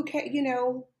 who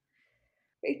can,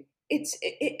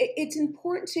 it's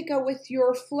important to go with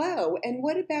your flow. And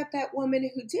what about that woman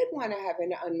who did want to have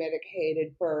an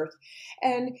unmedicated birth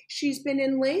and she's been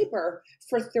in labor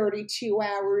for 32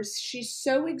 hours? She's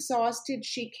so exhausted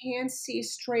she can't see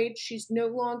straight. She's no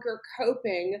longer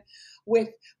coping with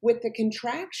with the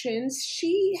contractions.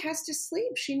 She has to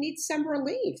sleep. She needs some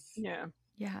relief. Yeah.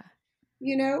 Yeah.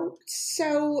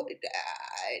 So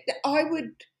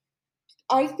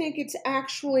I think it's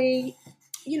actually,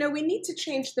 we need to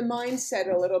change the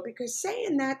mindset a little because, say,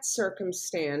 in that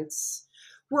circumstance,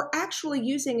 we're actually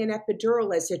using an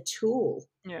epidural as a tool.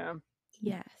 Yeah.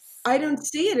 Yes. I don't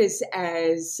see it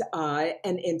as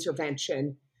an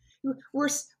intervention. We're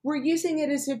we're using it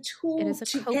as a It tool is a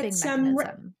to get coping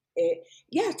mechanism.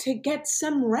 yeah, to get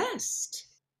some rest.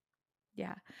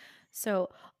 Yeah. So,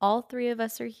 all three of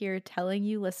us are here telling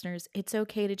you listeners, it's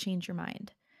okay to change your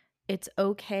mind. It's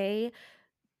okay,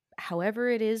 however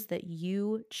it is that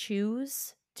you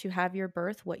choose to have your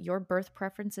birth, what your birth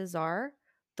preferences are.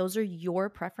 Those are your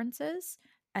preferences,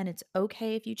 and it's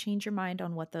okay if you change your mind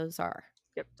on what those are.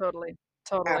 Yep. Totally.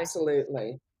 Totally.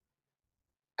 Absolutely.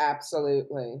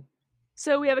 Absolutely.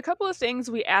 So we have a couple of things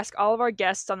we ask all of our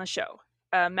guests on the show.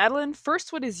 Madeline,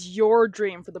 first, what is your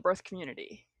dream for the birth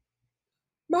community?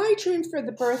 My dream for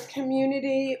the birth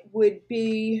community would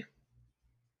be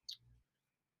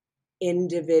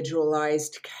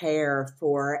individualized care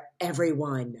for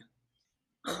everyone.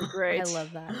 That'd be I great.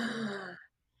 love that.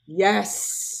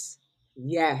 Yes,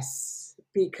 yes,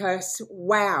 because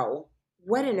wow,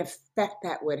 what an effect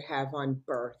that would have on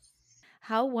birth.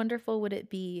 How wonderful would it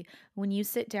be when you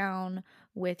sit down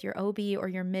with your OB or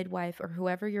your midwife or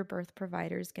whoever your birth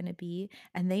provider is going to be,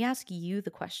 and they ask you the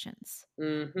questions? What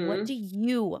Mm-hmm. do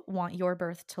you want your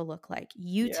birth to look like?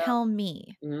 You Yeah. tell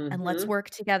me, and let's Mm-hmm. work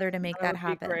together to make That that would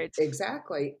be happen. great.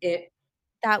 Exactly.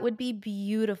 That would be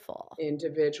beautiful.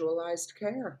 Individualized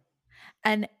care.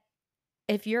 And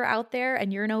if you're out there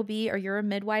and you're an OB or you're a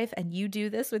midwife and you do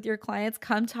this with your clients,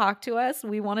 come talk to us.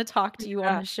 We want to talk to you on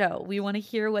Yeah. the show. We want to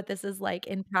hear what this is like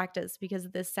in practice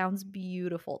because this sounds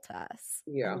beautiful to us.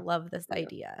 I Yeah. love this Yeah.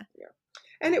 idea.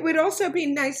 Yeah. And it would also be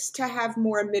nice to have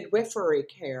more midwifery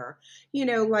care.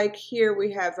 Like here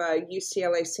we have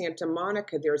UCLA Santa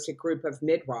Monica, there's a group of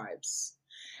midwives.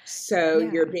 So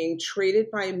Yeah. you're being treated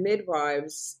by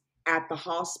midwives at the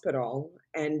hospital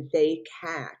and they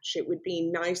catch. It would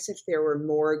be nice if there were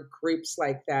more groups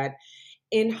like that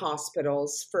in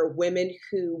hospitals for women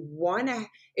who want to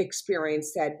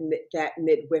experience that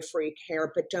midwifery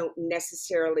care but don't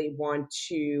necessarily want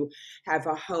to have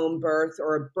a home birth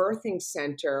or a birthing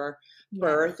center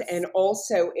birth. And Yes.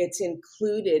 also it's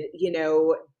included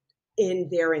in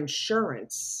their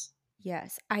insurance.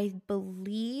 Yes. I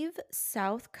believe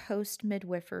South Coast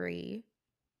Midwifery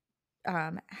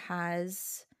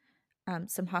has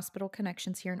some hospital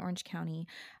connections here in Orange County.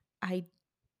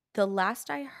 The last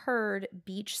I heard,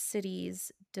 Beach Cities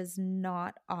does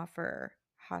not offer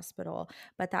hospital,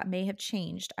 but that may have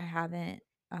changed. I haven't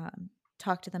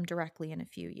talked to them directly in a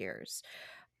few years.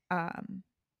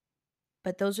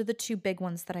 But those are the two big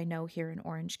ones that I know here in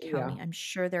Orange Yeah, County. I'm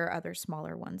sure there are other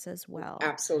smaller ones as well.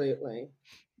 absolutely.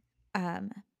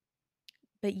 Um,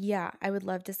 but yeah, I would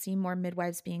love to see more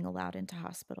midwives being allowed into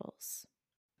hospitals.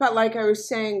 But like I was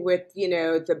saying with,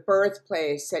 the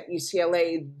birthplace at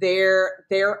UCLA, they're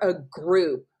a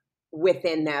group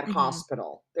within that Mhm.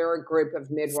 hospital. They're a group of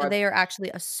So midwives. they are actually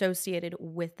associated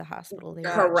with the hospital. They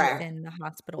are not Correct. within the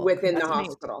hospital Within the That's neat. completely.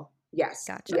 hospital. Yes.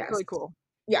 Gotcha. That's Yes. really cool.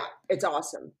 Yeah, it's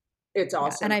awesome. It's Yeah,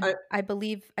 and awesome. I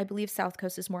believe South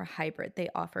Coast is more hybrid. They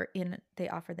offer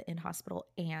the in-hospital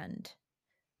and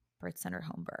birth center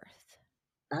home birth.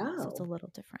 So it's a Oh, little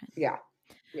different. yeah.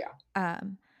 Yeah.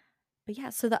 Um, but yeah,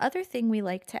 so the other thing we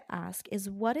like to ask is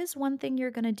what is one thing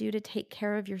you're going to do to take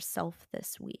care of yourself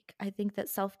this week? I think that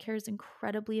self-care is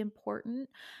incredibly important,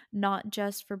 not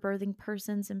just for birthing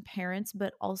persons and parents,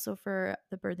 but also for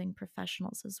the birthing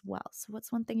professionals as well. So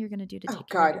what's one thing you're going to do to Oh take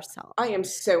care of God, yourself? I am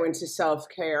so into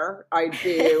self-care. I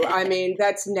do. I mean,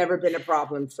 that's never been a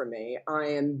problem for me. I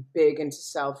am big into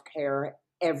self-care.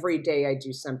 Every day I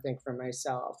do something for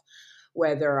myself.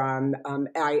 Whether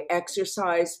I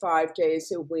exercise 5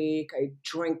 days a week, I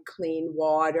drink clean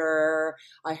water,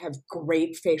 I have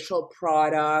great facial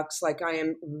products. Like I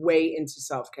am way into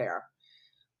self-care.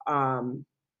 Um,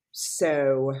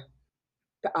 so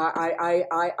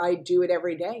I do it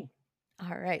every day.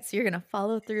 All right. So you're going to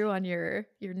follow through on your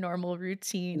normal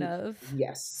routine of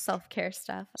Yes. self-care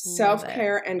stuff. Love it.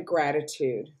 Self-care and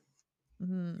gratitude.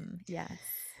 Yes.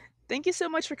 Thank you so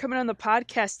much for coming on the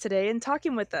podcast today and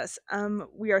talking with us.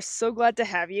 We are so glad to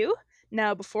have you.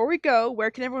 Now, before we go,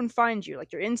 where can everyone find you?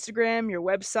 Like your Instagram, your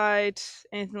website,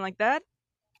 anything like that?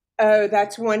 Oh,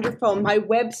 that's wonderful. My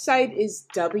website is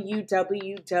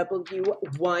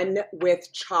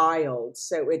www.onewithchild.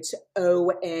 So it's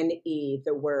ONE,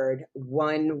 the word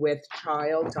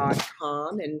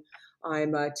onewithchild.com. And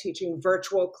I'm teaching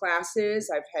virtual classes.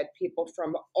 I've had people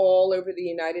from all over the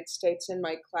United States in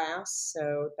my class.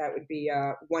 So that would be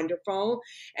wonderful.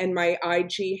 And my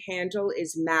IG handle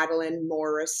is Madeline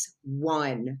Morris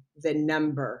 1, the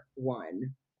number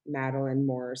 1. Madeline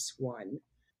Morris 1.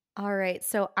 All right.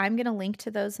 So I'm going to link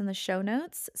to those in the show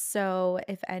notes. So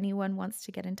if anyone wants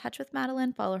to get in touch with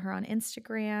Madeline, follow her on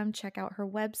Instagram, check out her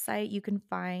website. You can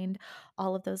find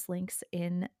all of those links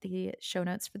in the show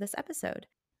notes for this episode.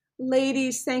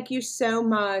 Ladies, thank you so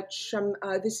much.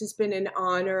 This has been an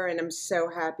honor, and I'm so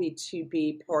happy to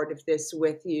be part of this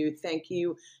with you. Thank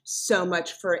you so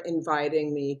much for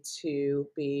inviting me to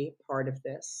be part of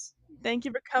this. Thank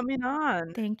you for coming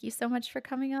on. Thank you so much for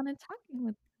coming on and talking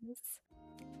with us.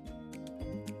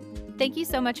 Thank you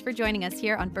so much for joining us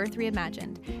here on Birth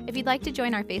Reimagined. If you'd like to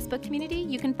join our Facebook community,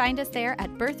 you can find us there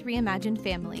at Birth Reimagined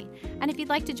Family. And if you'd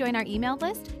like to join our email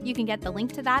list, you can get the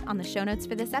link to that on the show notes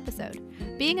for this episode.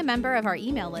 Being a member of our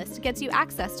email list gets you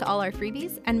access to all our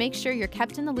freebies and makes sure you're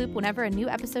kept in the loop whenever a new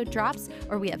episode drops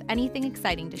or we have anything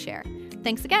exciting to share.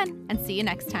 Thanks again, and see you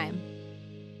next time.